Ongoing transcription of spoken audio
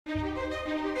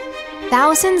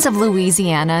Thousands of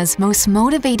Louisiana's most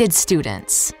motivated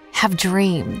students have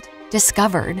dreamed,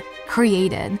 discovered,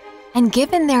 created, and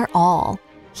given their all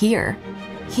here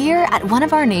at one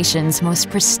of our nation's most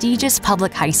prestigious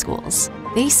public high schools.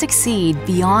 They succeed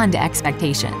beyond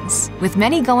expectations, with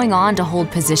many going on to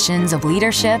hold positions of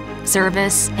leadership,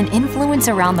 service, and influence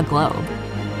around the globe.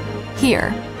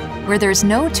 Here, where there's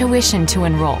no tuition to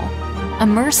enroll,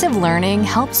 immersive learning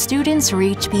helps students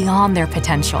reach beyond their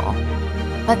potential.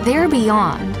 But their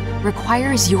beyond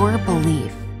requires your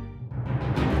belief.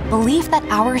 Belief that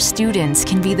our students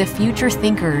can be the future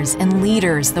thinkers and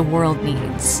leaders the world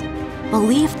needs.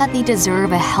 Belief that they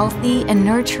deserve a healthy and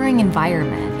nurturing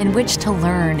environment in which to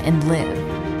learn and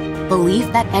live. Belief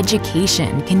that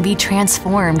education can be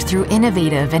transformed through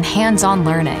innovative and hands-on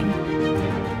learning.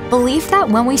 Belief that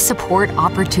when we support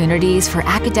opportunities for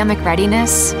academic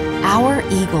readiness, our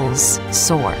eagles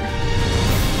soar.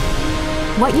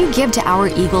 What you give to our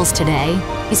eagles today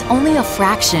is only a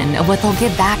fraction of what they'll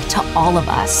give back to all of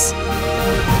us.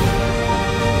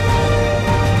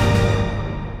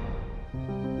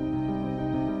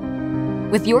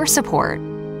 With your support,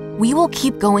 we will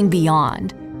keep going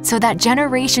beyond so that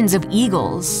generations of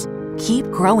eagles keep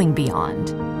growing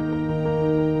beyond.